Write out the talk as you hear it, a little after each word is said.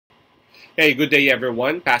Hey, good day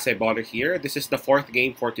everyone. Pasay Baller here. This is the fourth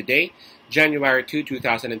game for today, January 2,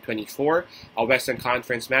 2024, a Western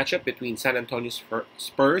Conference matchup between San Antonio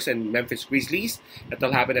Spurs and Memphis Grizzlies.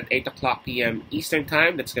 That'll happen at 8 o'clock p.m. Eastern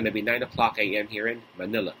Time. That's going to be 9 o'clock a.m. here in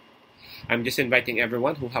Manila. I'm just inviting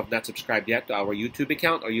everyone who have not subscribed yet to our YouTube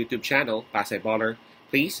account or YouTube channel, Pasay Baller.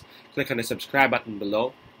 Please click on the subscribe button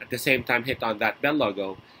below. At the same time, hit on that bell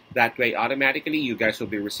logo. That way, automatically, you guys will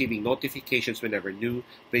be receiving notifications whenever new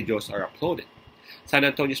videos are uploaded. San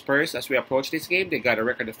Antonio Spurs, as we approach this game, they got a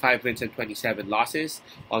record of 5 wins and 27 losses.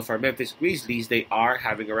 While for Memphis Grizzlies, they are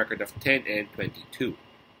having a record of 10 and 22.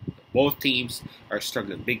 Both teams are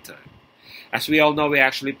struggling big time. As we all know, we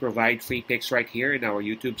actually provide free picks right here in our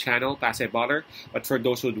YouTube channel, Pasay Baller. But for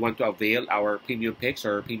those who would want to avail our premium picks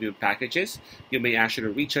or premium packages, you may actually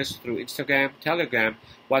reach us through Instagram, Telegram,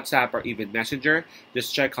 WhatsApp, or even Messenger.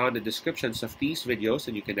 Just check on the descriptions of these videos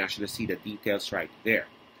and you can actually see the details right there.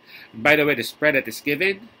 And by the way, the spread that is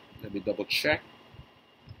given, let me double check,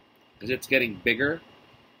 because it's getting bigger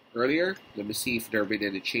earlier. Let me see if there have been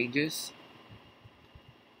any changes.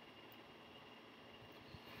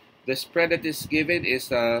 The spread that is given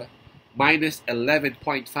is minus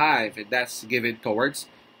 11.5, and that's given towards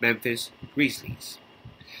Memphis Grizzlies.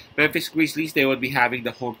 Memphis Grizzlies, they would be having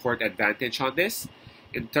the home court advantage on this.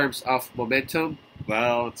 In terms of momentum,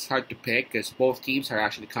 well, it's hard to pick because both teams are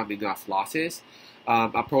actually coming off losses.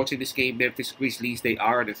 Approaching this game, Memphis Grizzlies, they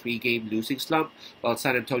are on a 3-game losing slump, while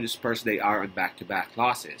San Antonio Spurs, they are on back-to-back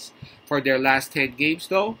losses. For their last 10 games,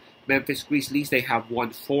 though, Memphis Grizzlies, they have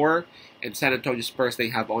won 4, and San Antonio Spurs, they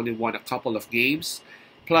have only won a couple of games.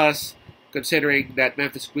 Plus, considering that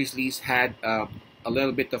Memphis Grizzlies had a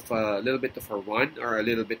little bit of a run or a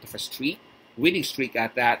little bit of a streak, winning streak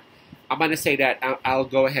at that, I'm gonna say that I'll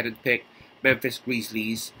go ahead and pick Memphis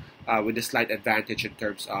Grizzlies with a slight advantage in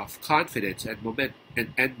terms of confidence and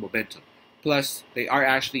momentum. Plus, they are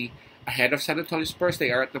actually ahead of San Antonio Spurs.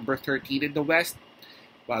 They are at number 13 in the West,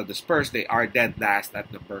 while the Spurs, they are dead last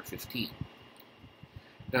at number 15.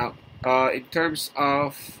 Now, in terms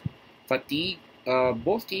of fatigue,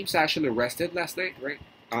 both teams actually rested last night, right?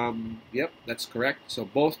 Yep, that's correct. So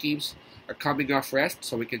both teams are coming off rest,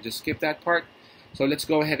 so we can just skip that part. So let's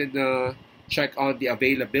go ahead and check on the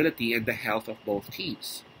availability and the health of both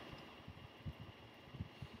teams.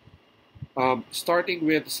 Starting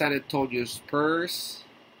with San Antonio Spurs.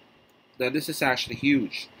 Now this is actually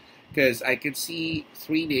huge because I can see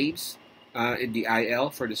 3 names in the IL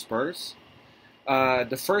for the Spurs.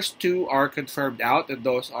 The first 2 are confirmed out, and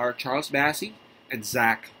those are Charles Bassey and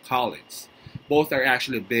Zach Collins. Both are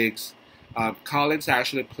actually bigs. Collins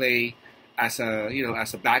actually play as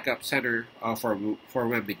a backup center for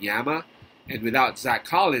Wembanyama, and without Zach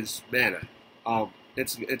Collins, man,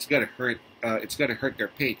 it's gonna hurt. It's gonna hurt their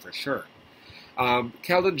paint for sure.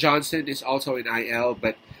 Keldon Johnson is also in IL,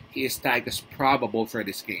 but he is tagged as probable for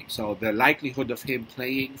this game. So the likelihood of him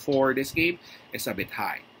playing for this game is a bit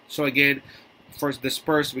high. So again, for the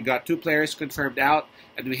Spurs, we got 2 players confirmed out,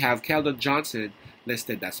 and we have Keldon Johnson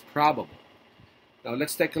listed as probable. Now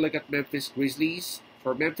let's take a look at Memphis Grizzlies.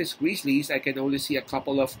 For Memphis Grizzlies, I can only see a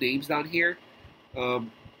couple of names down here.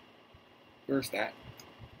 Where's that?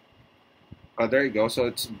 Oh, there you go. So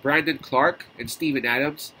it's Brandon Clark and Steven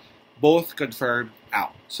Adams, both confirmed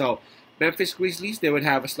out. So Memphis Grizzlies, they would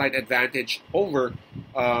have a slight advantage over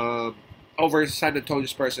San Antonio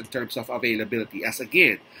Spurs in terms of availability. As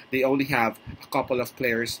again, they only have a couple of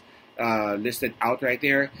players listed out right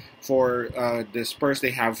there. For the Spurs,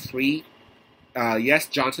 they have 3. Yes,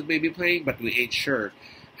 Johnson may be playing, but we ain't sure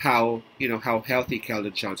how healthy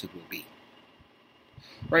Keldon Johnson will be.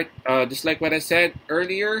 Right, just like what I said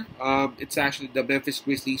earlier, it's actually the Memphis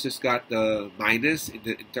Grizzlies just got the minus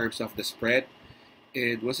in terms of the spread.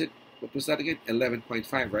 And what was that again?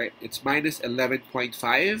 11.5, right? It's minus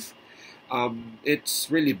 11.5.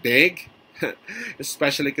 It's really big,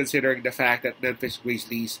 especially considering the fact that Memphis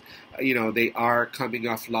Grizzlies, they are coming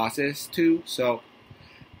off losses too. So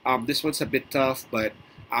this one's a bit tough, but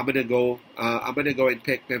I'm gonna go and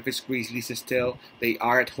pick Memphis Grizzlies still. They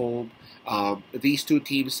are at home. These 2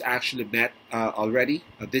 teams actually met already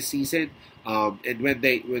this season, and when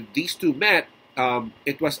these 2 met,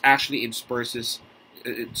 it was actually in Spurs'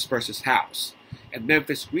 house. And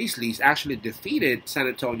Memphis Grizzlies actually defeated San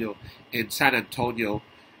Antonio in San Antonio's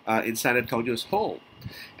home.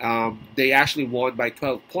 They actually won by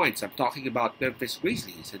 12 points. I'm talking about Memphis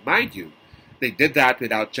Grizzlies, and mind you, they did that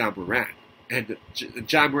without Ja Morant. And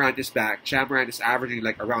Ja Morant is back. Ja Morant is averaging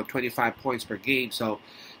like around 25 points per game. So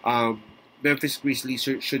Memphis Grizzlies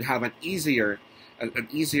should have an easier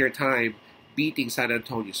time beating San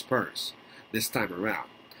Antonio Spurs this time around.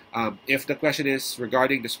 If the question is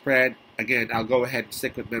regarding the spread, again, I'll go ahead and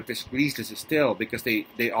stick with Memphis Grizzlies still because they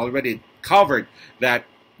already covered that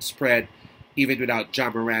spread even without Ja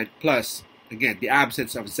Morant. Plus, again, the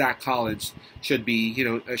absence of Zach Collins should be,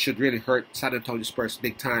 should really hurt San Antonio Spurs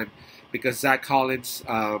big time because Zach Collins,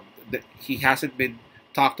 he hasn't been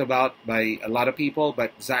talked about by a lot of people,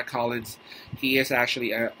 but Zach Collins, he is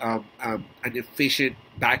actually an efficient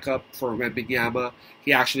backup for Wembanyama.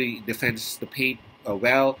 He actually defends the paint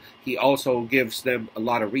well. He also gives them a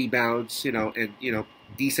lot of rebounds, and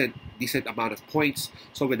decent amount of points.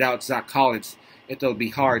 So without Zach Collins, it'll be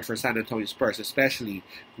hard for San Antonio Spurs, especially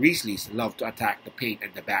Grizzlies love to attack the paint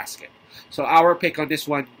and the basket. So our pick on this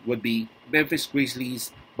one would be Memphis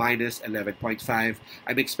Grizzlies minus 11.5.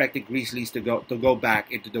 I'm expecting Grizzlies to go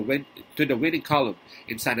back into the winning column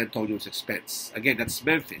in San Antonio's expense. Again, that's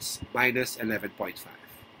Memphis minus 11.5.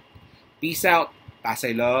 Peace out,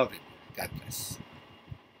 Pasay love, and God bless.